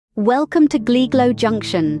Welcome to Gleeglow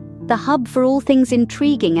Junction, the hub for all things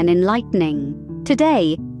intriguing and enlightening.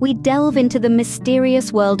 Today, we delve into the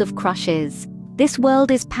mysterious world of crushes. This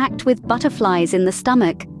world is packed with butterflies in the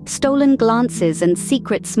stomach, stolen glances and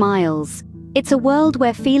secret smiles. It's a world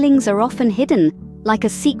where feelings are often hidden, like a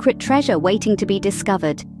secret treasure waiting to be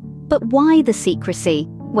discovered. But why the secrecy?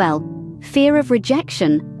 Well, fear of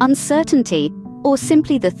rejection, uncertainty, or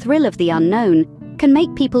simply the thrill of the unknown can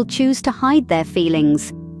make people choose to hide their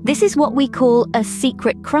feelings. This is what we call a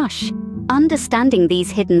secret crush. Understanding these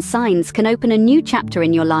hidden signs can open a new chapter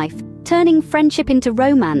in your life, turning friendship into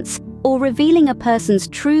romance, or revealing a person's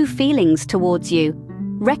true feelings towards you.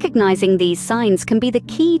 Recognizing these signs can be the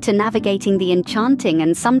key to navigating the enchanting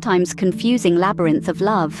and sometimes confusing labyrinth of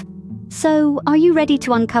love. So, are you ready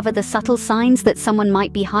to uncover the subtle signs that someone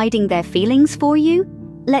might be hiding their feelings for you?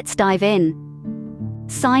 Let's dive in.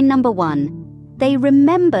 Sign number 1. They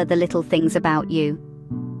remember the little things about you.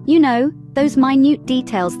 You know, those minute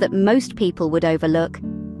details that most people would overlook.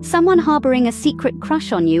 Someone harboring a secret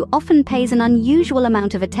crush on you often pays an unusual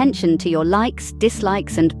amount of attention to your likes,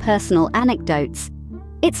 dislikes, and personal anecdotes.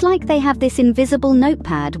 It's like they have this invisible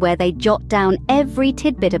notepad where they jot down every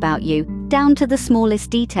tidbit about you, down to the smallest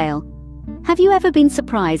detail. Have you ever been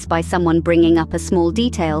surprised by someone bringing up a small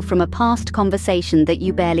detail from a past conversation that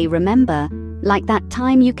you barely remember? Like that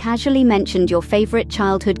time you casually mentioned your favorite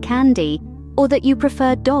childhood candy, or that you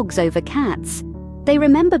prefer dogs over cats. They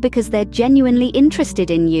remember because they're genuinely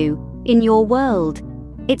interested in you, in your world.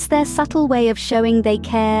 It's their subtle way of showing they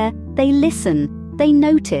care, they listen, they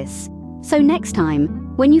notice. So next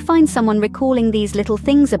time, when you find someone recalling these little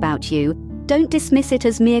things about you, don't dismiss it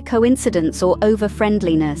as mere coincidence or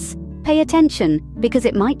over-friendliness. Pay attention, because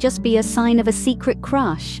it might just be a sign of a secret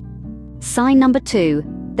crush. Sign number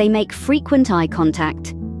 2. They make frequent eye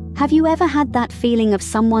contact. Have you ever had that feeling of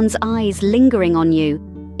someone's eyes lingering on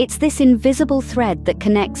you? It's this invisible thread that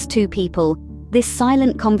connects two people, this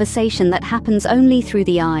silent conversation that happens only through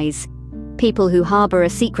the eyes. People who harbor a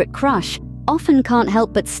secret crush often can't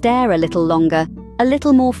help but stare a little longer, a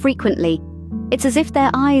little more frequently. It's as if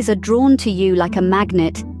their eyes are drawn to you like a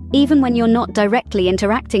magnet, even when you're not directly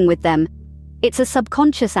interacting with them. It's a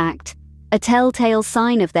subconscious act, a telltale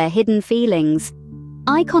sign of their hidden feelings.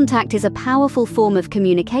 Eye contact is a powerful form of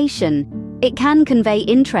communication. It can convey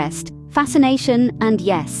interest, fascination, and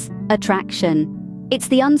yes, attraction. It's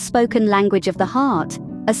the unspoken language of the heart,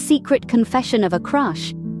 a secret confession of a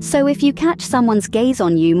crush. So if you catch someone's gaze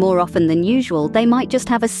on you more often than usual, they might just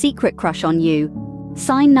have a secret crush on you.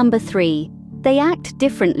 Sign number 3. They act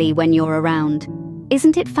differently when you're around.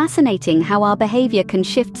 Isn't it fascinating how our behavior can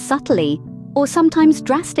shift subtly, or sometimes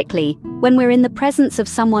drastically, when we're in the presence of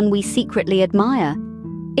someone we secretly admire?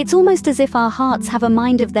 It's almost as if our hearts have a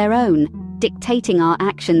mind of their own, dictating our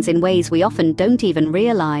actions in ways we often don't even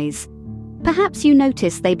realize. Perhaps you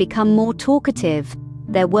notice they become more talkative,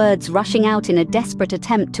 their words rushing out in a desperate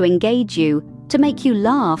attempt to engage you, to make you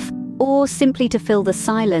laugh, or simply to fill the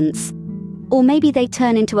silence. Or maybe they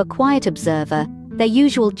turn into a quiet observer, their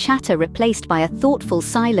usual chatter replaced by a thoughtful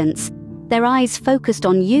silence, their eyes focused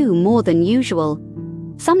on you more than usual.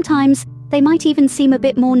 Sometimes, they might even seem a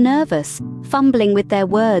bit more nervous, fumbling with their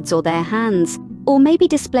words or their hands, or maybe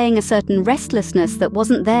displaying a certain restlessness that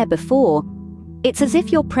wasn't there before. It's as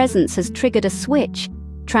if your presence has triggered a switch,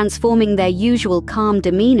 transforming their usual calm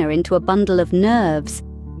demeanor into a bundle of nerves.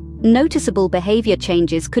 Noticeable behavior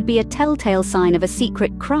changes could be a telltale sign of a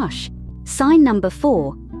secret crush. Sign number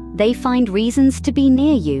 4. They find reasons to be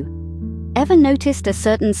near you. Ever noticed a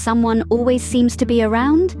certain someone always seems to be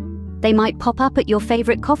around? They might pop up at your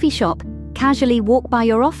favorite coffee shop, casually walk by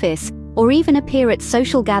your office, or even appear at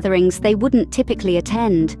social gatherings they wouldn't typically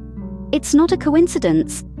attend. It's not a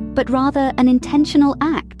coincidence, but rather an intentional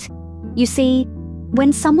act. You see,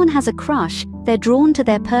 when someone has a crush, they're drawn to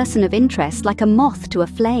their person of interest like a moth to a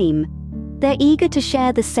flame. They're eager to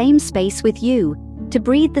share the same space with you, to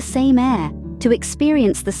breathe the same air, to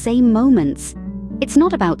experience the same moments. It's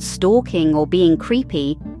not about stalking or being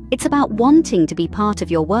creepy, it's about wanting to be part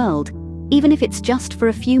of your world, even if it's just for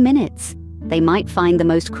a few minutes. They might find the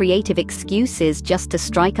most creative excuses just to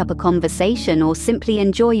strike up a conversation or simply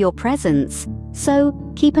enjoy your presence. So,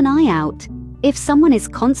 keep an eye out. If someone is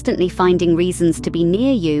constantly finding reasons to be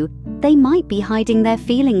near you, they might be hiding their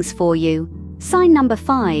feelings for you. Sign number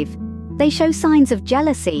 5. They show signs of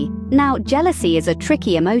jealousy. Now, jealousy is a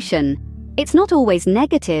tricky emotion. It's not always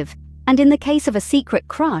negative, and in the case of a secret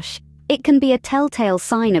crush, it can be a telltale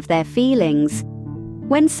sign of their feelings.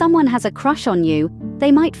 When someone has a crush on you,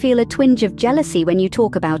 they might feel a twinge of jealousy when you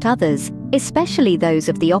talk about others, especially those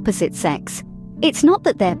of the opposite sex. It's not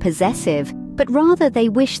that they're possessive, but rather they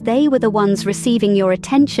wish they were the ones receiving your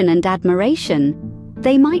attention and admiration.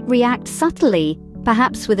 They might react subtly,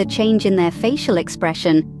 perhaps with a change in their facial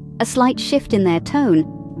expression, a slight shift in their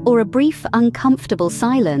tone, or a brief uncomfortable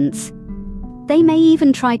silence. They may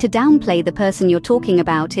even try to downplay the person you're talking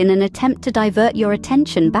about in an attempt to divert your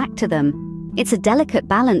attention back to them. It's a delicate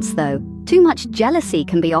balance though. Too much jealousy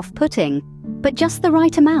can be off-putting, but just the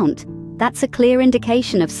right amount. That's a clear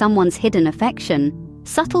indication of someone's hidden affection.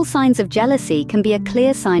 Subtle signs of jealousy can be a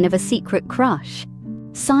clear sign of a secret crush.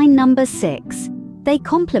 Sign number 6. They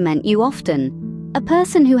compliment you often. A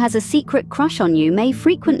person who has a secret crush on you may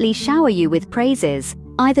frequently shower you with praises,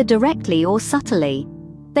 either directly or subtly.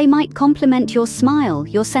 They might compliment your smile,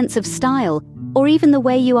 your sense of style, or even the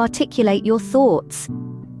way you articulate your thoughts.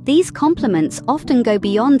 These compliments often go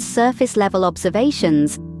beyond surface-level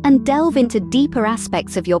observations and delve into deeper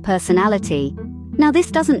aspects of your personality. Now,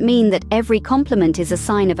 this doesn't mean that every compliment is a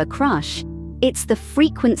sign of a crush. It's the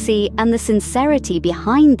frequency and the sincerity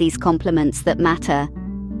behind these compliments that matter.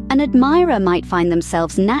 An admirer might find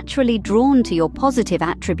themselves naturally drawn to your positive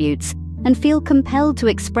attributes and feel compelled to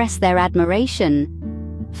express their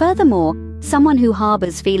admiration. Furthermore, someone who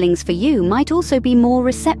harbors feelings for you might also be more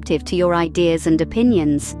receptive to your ideas and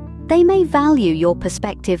opinions. They may value your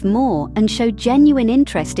perspective more and show genuine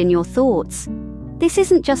interest in your thoughts. This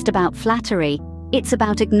isn't just about flattery, it's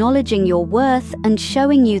about acknowledging your worth and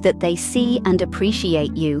showing you that they see and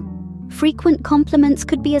appreciate you. Frequent compliments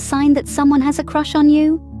could be a sign that someone has a crush on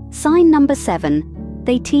you. Sign number 7.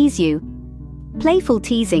 They tease you. Playful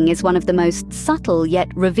teasing is one of the most subtle yet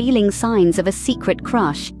revealing signs of a secret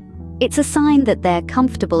crush. It's a sign that they're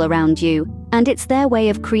comfortable around you, and it's their way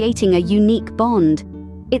of creating a unique bond.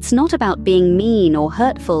 It's not about being mean or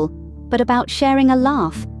hurtful, but about sharing a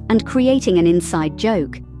laugh and creating an inside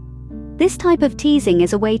joke. This type of teasing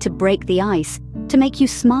is a way to break the ice, to make you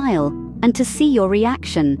smile, and to see your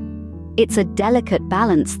reaction. It's a delicate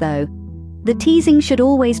balance, though. The teasing should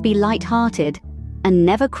always be light-hearted and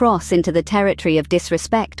never cross into the territory of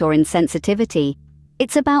disrespect or insensitivity.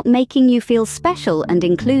 It's about making you feel special and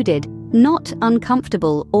included, not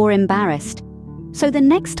uncomfortable or embarrassed. So the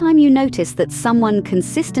next time you notice that someone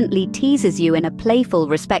consistently teases you in a playful,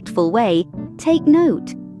 respectful way, take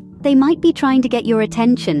note. They might be trying to get your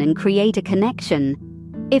attention and create a connection.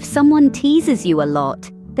 If someone teases you a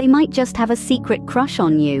lot, they might just have a secret crush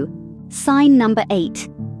on you. Sign number 8.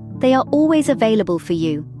 They are always available for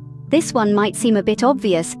you. This one might seem a bit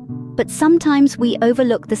obvious, but sometimes we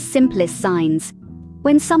overlook the simplest signs.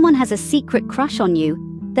 When someone has a secret crush on you,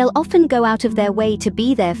 they'll often go out of their way to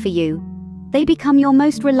be there for you. They become your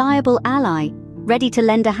most reliable ally, ready to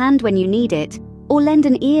lend a hand when you need it, or lend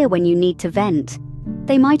an ear when you need to vent.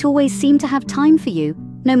 They might always seem to have time for you,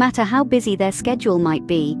 no matter how busy their schedule might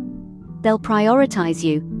be. They'll prioritize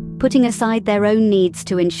you, putting aside their own needs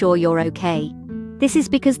to ensure you're okay. This is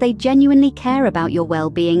because they genuinely care about your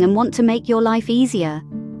well-being and want to make your life easier.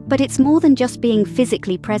 But it's more than just being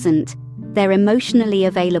physically present. They're emotionally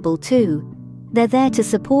available too. They're there to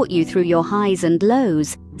support you through your highs and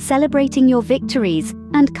lows, celebrating your victories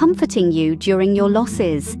and comforting you during your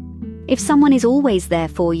losses. If someone is always there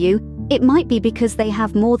for you, it might be because they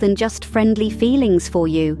have more than just friendly feelings for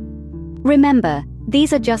you. Remember,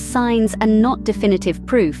 these are just signs and not definitive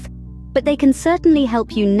proof, but they can certainly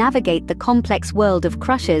help you navigate the complex world of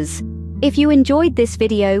crushes. If you enjoyed this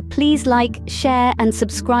video, please like, share, and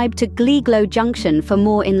subscribe to Glee Glow Junction for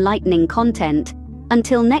more enlightening content.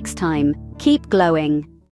 Until next time, keep glowing.